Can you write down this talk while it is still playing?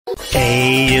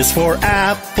A is for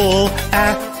apple,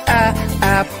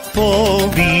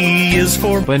 apple. B is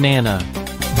for banana,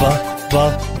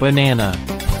 banana.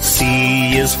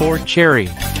 C is for cherry,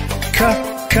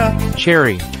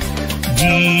 cherry.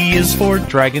 D is for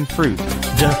dragon fruit,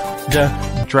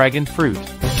 dragon fruit.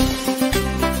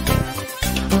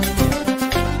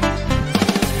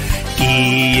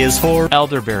 E is for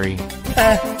elderberry,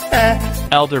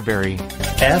 elderberry.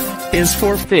 F is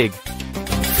for fig,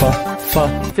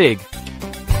 fig.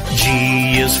 G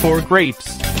is for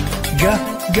grapes,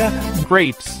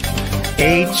 grapes.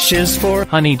 H is for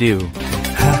honeydew,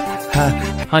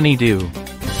 honeydew.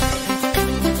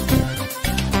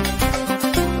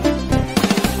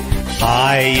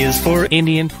 I is for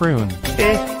Indian prune,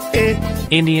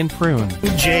 Indian prune.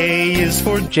 J is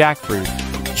for jackfruit,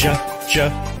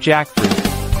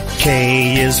 jackfruit.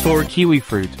 K is for kiwi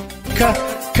fruit,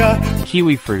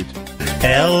 kiwi fruit.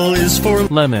 L is for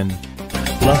lemon,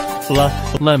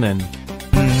 lemon.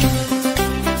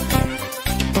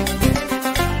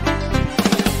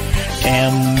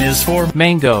 M is for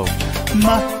mango,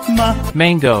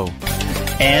 mango.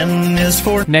 N is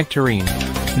for nectarine,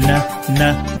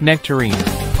 nectarine.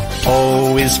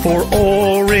 O is for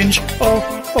orange,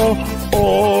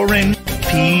 orange.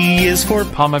 P is for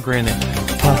pomegranate,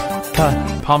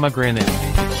 pomegranate.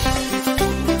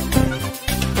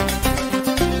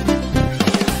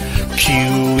 Q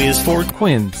is for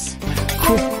quince,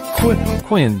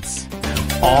 quince.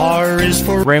 R is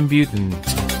for rambutan,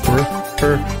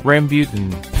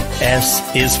 rambutan. S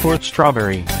is for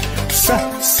strawberry,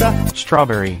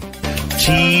 strawberry.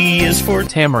 T is for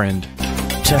tamarind,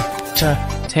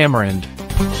 tamarind.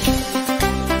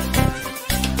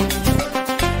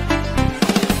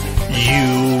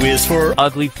 U is for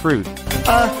ugly fruit,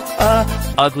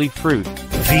 ugly fruit.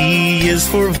 V is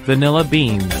for vanilla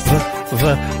beans,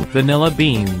 vanilla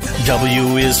beans.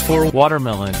 W is for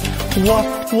watermelon,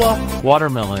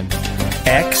 watermelon.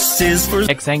 X is for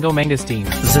exangomangustine,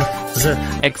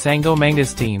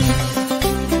 exangomangustine.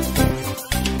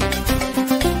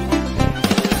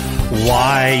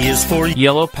 Y is for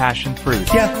yellow passion fruit,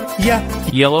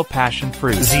 yellow passion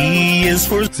fruit. Z is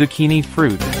for zucchini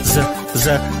fruit,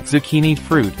 zucchini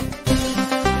fruit.